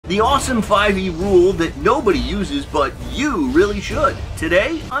The awesome 5e rule that nobody uses but you really should.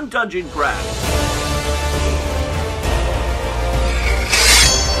 Today on Dungeon Craft.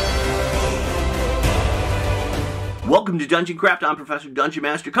 Welcome to Dungeon Craft. I'm Professor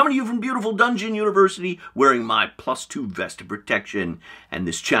DungeonMaster, coming to you from beautiful Dungeon University, wearing my +2 vest of protection. And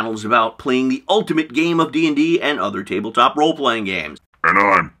this channel is about playing the ultimate game of D&D and other tabletop role-playing games. And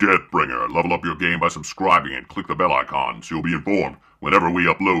I'm Deathbringer. Level up your game by subscribing and click the bell icon so you'll be informed whenever we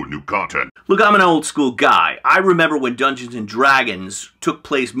upload new content. Look, I'm an old school guy. I remember when Dungeons & Dragons took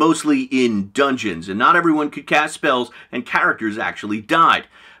place mostly in dungeons, and not everyone could cast spells, and characters actually died.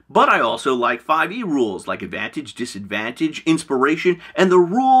 But I also like 5e rules, like advantage, disadvantage, inspiration, and the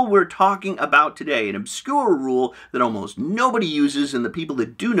rule we're talking about today, an obscure rule that almost nobody uses, and the people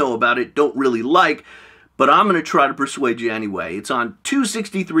that do know about it don't really like, but I'm going to try to persuade you anyway. It's on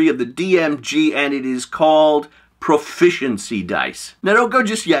 263 of the DMG, and it is called Proficiency Dice. Now don't go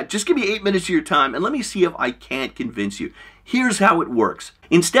just yet. Just give me 8 minutes of your time, and let me see if I can't convince you. Here's how it works.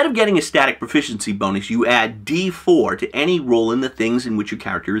 Instead of getting a static proficiency bonus, you add D4 to any roll in the things in which your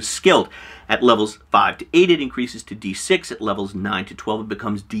character is skilled. At levels 5 to 8, it increases to D6. At levels 9 to 12, it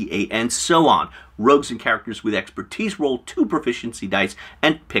becomes D8, and so on. Rogues and characters with expertise roll 2 proficiency dice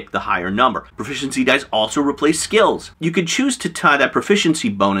and pick the higher number. Proficiency dice also replace skills. You could choose to tie that proficiency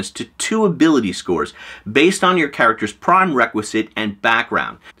bonus to 2 ability scores based on your character's prime requisite and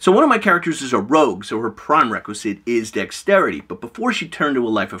background. So one of my characters is a rogue, so her prime requisite is dexterity. But before she turned to a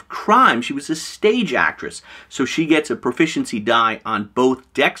life of crime, she was a stage actress, so she gets a proficiency die on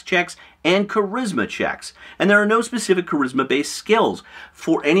both dex checks and charisma checks. And there are no specific charisma-based skills.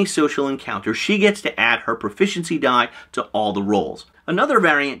 For any social encounter, she gets to add her proficiency die to all the rolls. Another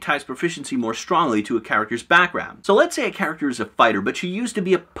variant ties proficiency more strongly to a character's background. So let's say a character is a fighter, but she used to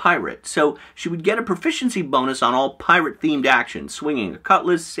be a pirate, so she would get a proficiency bonus on all pirate-themed actions, swinging a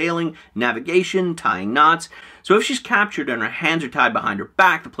cutlass, sailing, navigation, tying knots. So if she's captured and her hands are tied behind her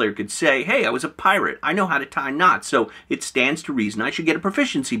back, the player could say, hey, I was a pirate, I know how to tie knots, so it stands to reason I should get a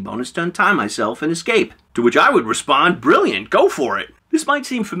proficiency bonus to untie myself and escape. To which I would respond, brilliant, go for it. This might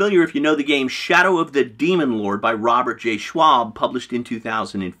seem familiar if you know the game Shadow of the Demon Lord by Robert J. Schwab, published in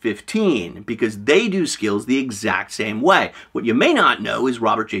 2015, because they do skills the exact same way. What you may not know is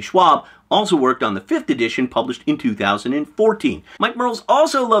Robert J. Schwab also worked on the 5th edition, published in 2014. Mike Mearls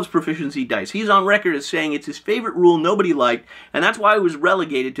also loves proficiency dice. He's on record as saying it's his favorite rule nobody liked, and that's why it was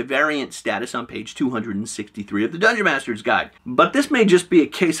relegated to variant status on page 263 of the Dungeon Master's Guide. But this may just be a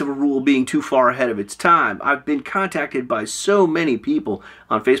case of a rule being too far ahead of its time. I've been contacted by so many people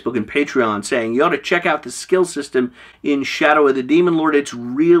on Facebook and Patreon saying you ought to check out the skill system in Shadow of the Demon Lord. It's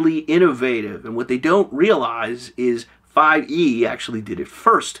really innovative, and what they don't realize is 5e actually did it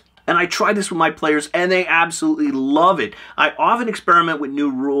first. And I tried this with my players, and they absolutely love it. I often experiment with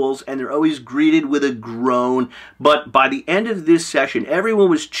new rules, and they're always greeted with a groan. But by the end of this session, everyone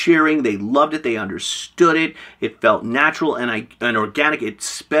was cheering. They loved it. They understood it. It felt natural and organic. It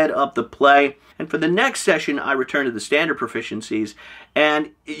sped up the play. And for the next session, I returned to the standard proficiencies,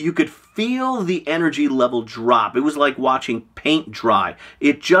 and you could feel the energy level drop. It was like watching paint dry.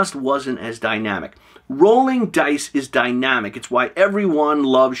 It just wasn't as dynamic. Rolling dice is dynamic. It's why everyone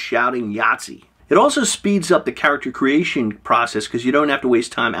loves shouting Yahtzee. It also speeds up the character creation process because you don't have to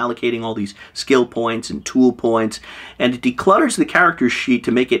waste time allocating all these skill points and tool points, and it declutters the character sheet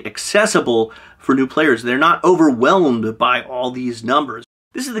to make it accessible for new players. They're not overwhelmed by all these numbers.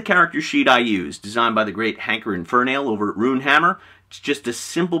 This is the character sheet I use, designed by the great Hanker Infernale over at Runehammer. It's just a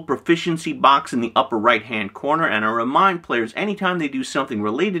simple proficiency box in the upper right-hand corner, and I remind players anytime they do something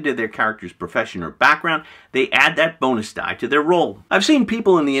related to their character's profession or background, they add that bonus die to their roll. I've seen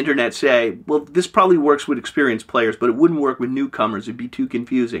people on the internet say, well, this probably works with experienced players, but it wouldn't work with newcomers. It'd be too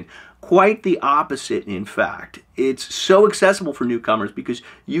confusing. Quite the opposite, in fact. It's so accessible for newcomers because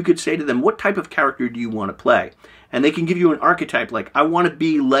you could say to them, what type of character do you want to play? And they can give you an archetype like, I want to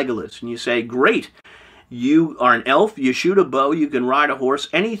be Legolas. And you say, great. You are an elf, you shoot a bow, you can ride a horse.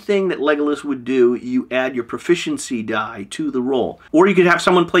 Anything that Legolas would do, you add your proficiency die to the roll. Or you could have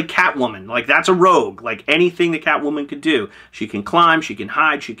someone play Catwoman. Like, that's a rogue. Like, anything that Catwoman could do. She can climb, she can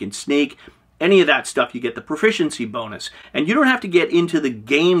hide, she can sneak. Any of that stuff, you get the proficiency bonus. And you don't have to get into the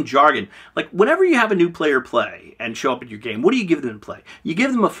game jargon. Like, whenever you have a new player play and show up at your game, what do you give them to play? You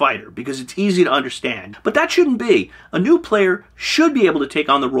give them a fighter, because it's easy to understand. But that shouldn't be. A new player should be able to take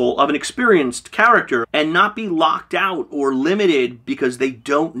on the role of an experienced character and not be locked out or limited because they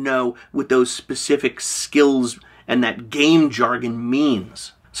don't know what those specific skills and that game jargon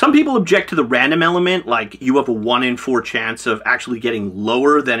means. Some people object to the random element, like you have a 1 in 4 chance of actually getting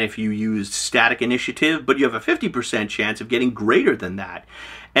lower than if you used static initiative, but you have a 50% chance of getting greater than that.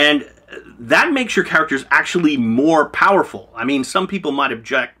 And that makes your characters actually more powerful. I mean, some people might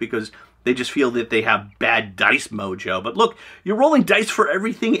object because they just feel that they have bad dice mojo. But look, you're rolling dice for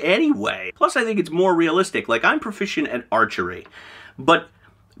everything anyway. Plus, I think it's more realistic. Like, I'm proficient at archery, but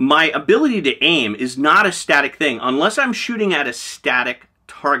my ability to aim is not a static thing unless I'm shooting at a static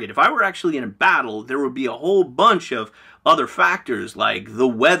target. If I were actually in a battle, there would be a whole bunch of other factors like the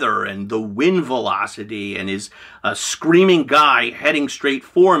weather and the wind velocity and is a screaming guy heading straight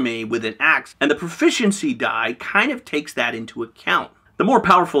for me with an axe. And the proficiency die kind of takes that into account. The more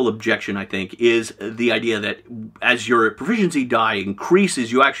powerful objection, I think, is the idea that as your proficiency die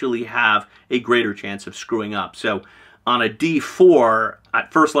increases, you actually have a greater chance of screwing up. So on a D4,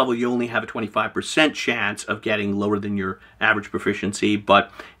 at first level, you only have a 25% chance of getting lower than your average proficiency.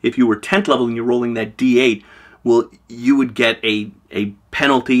 But if you were 10th level and you're rolling that D8, well, you would get a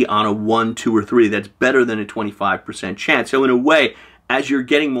penalty on a 1, 2, or 3. That's better than a 25% chance. So in a way, as you're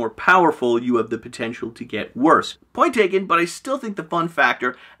getting more powerful, you have the potential to get worse. Point taken, but I still think the fun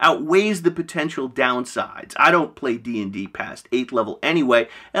factor outweighs the potential downsides. I don't play D&D past 8th level anyway,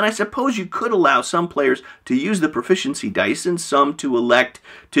 and I suppose you could allow some players to use the proficiency dice and some to elect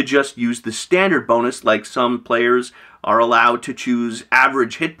to just use the standard bonus, like some players are allowed to choose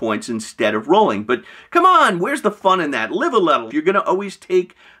average hit points instead of rolling. But come on, where's the fun in that? Live a little. You're going to always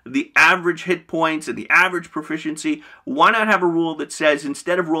take the average hit points and the average proficiency. Why not have a rule that says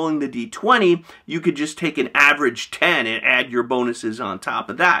instead of rolling the d20, you could just take an average 10 and add your bonuses on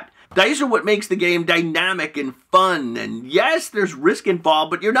top of that? Dice are what makes the game dynamic and fun, and yes, there's risk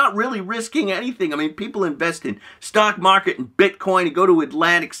involved, but you're not really risking anything. I mean, people invest in stock market and Bitcoin and go to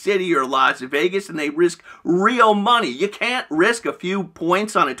Atlantic City or Las Vegas and they risk real money. You can't risk a few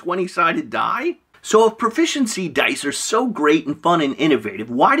points on a 20-sided die. So if proficiency dice are so great and fun and innovative,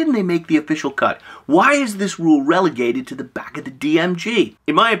 why didn't they make the official cut? Why is this rule relegated to the back of the DMG?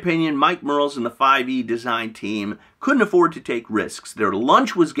 In my opinion, Mike Mearls and the 5e design team couldn't afford to take risks. Their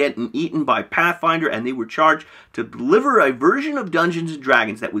lunch was getting eaten by Pathfinder, and they were charged to deliver a version of Dungeons &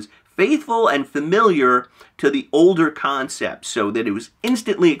 Dragons that was faithful and familiar to the older concepts so that it was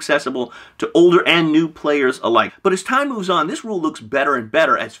instantly accessible to older and new players alike. But as time moves on, this rule looks better and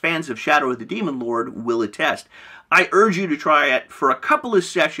better, as fans of Shadow of the Demon Lord will attest. I urge you to try it for a couple of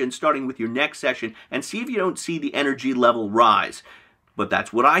sessions, starting with your next session, and see if you don't see the energy level rise. But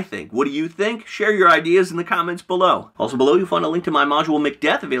that's what I think. What do you think? Share your ideas in the comments below. Also below, you'll find a link to my module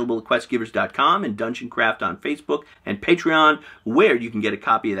McDeath, available at questgivers.com, and Dungeon Craft on Facebook and Patreon, where you can get a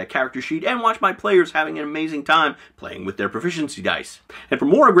copy of that character sheet and watch my players having an amazing time playing with their proficiency dice. And for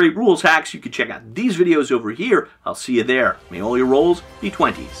more great rules hacks, you can check out these videos over here. I'll see you there. May all your rolls be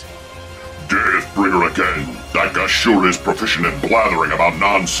 20s. Deathbringer again. That guy sure is proficient in blathering about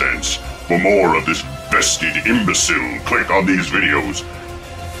nonsense. For more of this vested imbecile, click on these videos.